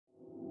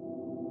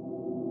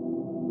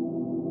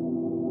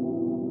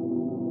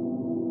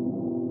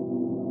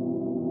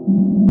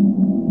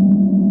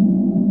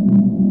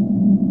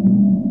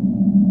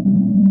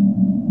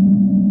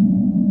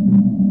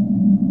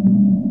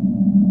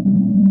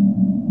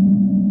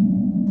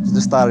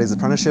Just started his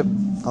apprenticeship.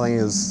 I think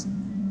he was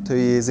 2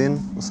 years in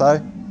or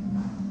so.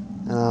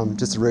 And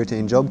just a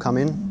routine job come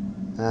in,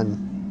 and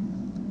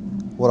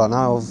what I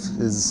know of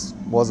is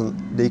wasn't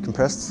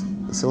decompressed.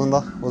 The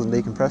cylinder wasn't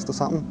decompressed or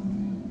something.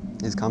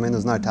 He's come in,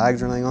 there's no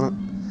tags or anything on it.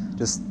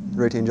 Just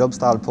routine job,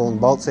 started pulling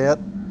bolts out,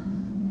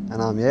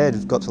 and yeah,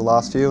 just got to the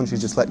last few and she's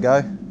just let go.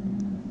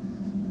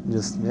 And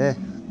just, yeah,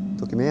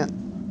 took him out.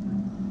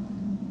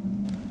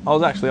 I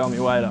was actually on my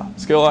way to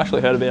school. I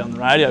actually heard about it on the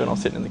radio when I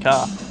was sitting in the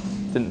car.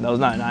 There was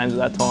no names at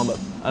that time, but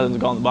as I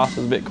got on the bus, I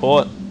was a bit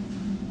quiet.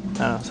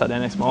 And I sat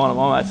down next to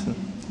my mates, and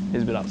he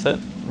was a bit upset.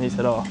 And he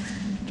said, "Oh,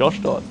 Josh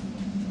died."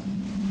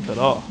 I said,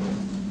 "Oh,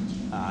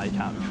 you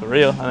can't be for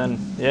real." And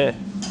then, yeah,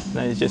 and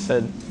then he just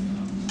said,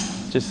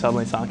 it just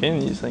suddenly sunk in,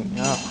 and you just think,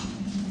 oh,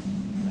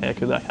 how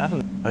could that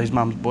happen? His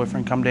mum's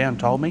boyfriend come down and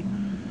told me,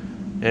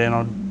 and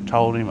I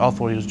told him, I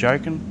thought he was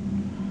joking,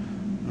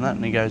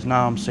 and he goes, "No,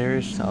 I'm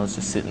serious." So I was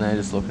just sitting there,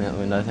 just looking out the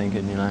window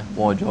thinking, you know,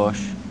 why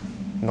Josh?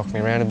 Knocked me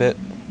around a bit,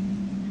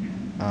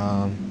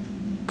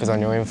 because I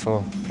knew him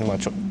for pretty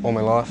much all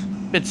my life.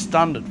 A bit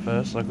stunned at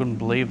first. I couldn't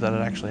believe that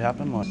it actually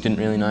happened. Didn't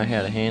really know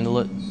how to handle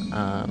it.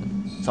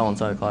 Someone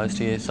so close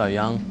to you, so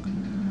young.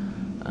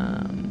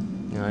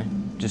 You know,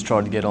 just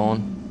tried to get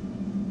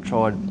on.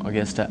 Tried, I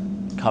guess, to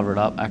cover it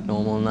up, act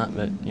normal and that,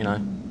 but, you know,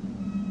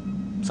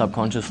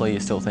 subconsciously you're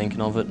still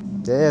thinking of it.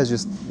 Yeah,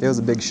 it was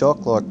a big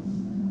shock. Like,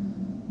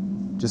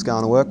 just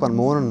going to work one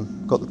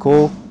morning, got the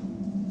call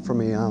from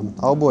my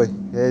old boy.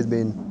 Yeah, he's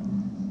been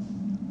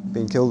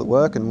killed at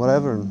work and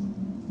whatever, and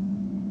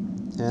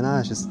yeah, no,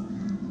 it's just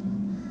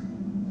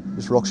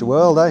rocks your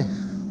world, eh?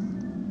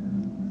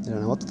 You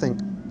don't know what to think.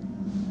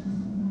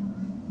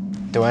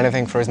 Do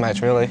anything for his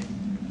mates, really,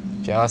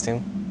 if you asked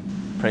him.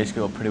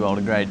 Preschool pretty well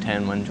to grade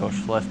 10 when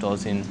Josh left. I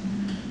was in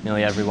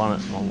nearly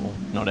everyone, well,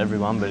 not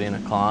everyone, but in a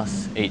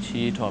class each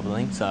year type of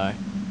thing. So,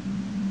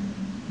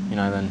 you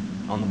know, then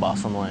on the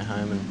bus on the way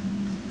home and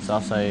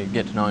stuff, so you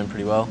get to know him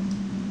pretty well.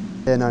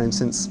 Yeah, known him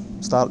since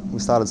we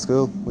started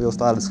school. We all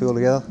started school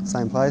together,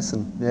 same place,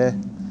 and yeah,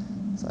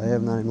 so yeah,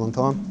 I've known him a long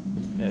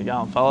time. Yeah,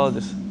 going fella,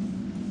 just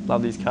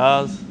loved his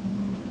cars,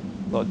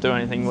 like do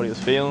anything what he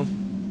was feeling.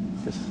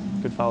 Just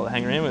a good fella to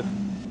hang around with.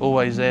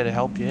 Always there to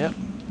help you out,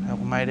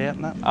 help a mate out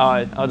and that.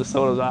 I just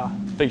thought it was a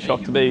big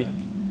shock to be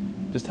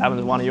just having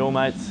to one of your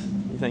mates.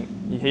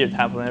 You hear it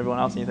happen to everyone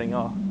else and you think,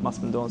 oh, must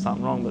have been doing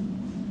something wrong, but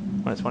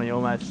when it's one of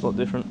your mates, it's a lot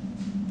different.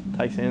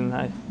 Takes it in,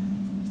 hey,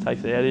 just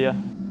takes it out of you.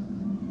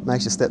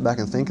 Makes you step back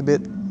and think a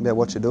bit about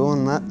what you're doing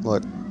and that.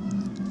 Like,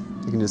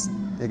 it can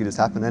just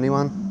happen to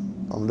anyone.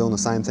 I'm doing the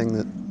same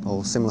thing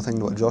or similar thing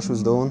to what Josh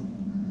was doing.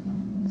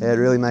 Yeah, it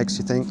really makes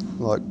you think.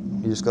 Like,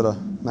 you just got to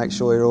make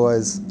sure you're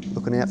always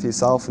looking out for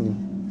yourself and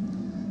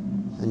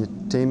your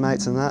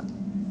teammates and that.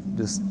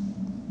 Just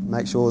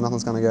make sure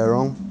nothing's going to go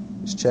wrong.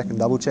 Just check and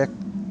double check.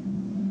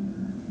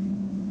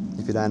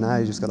 If you don't know,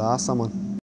 you just got to ask someone.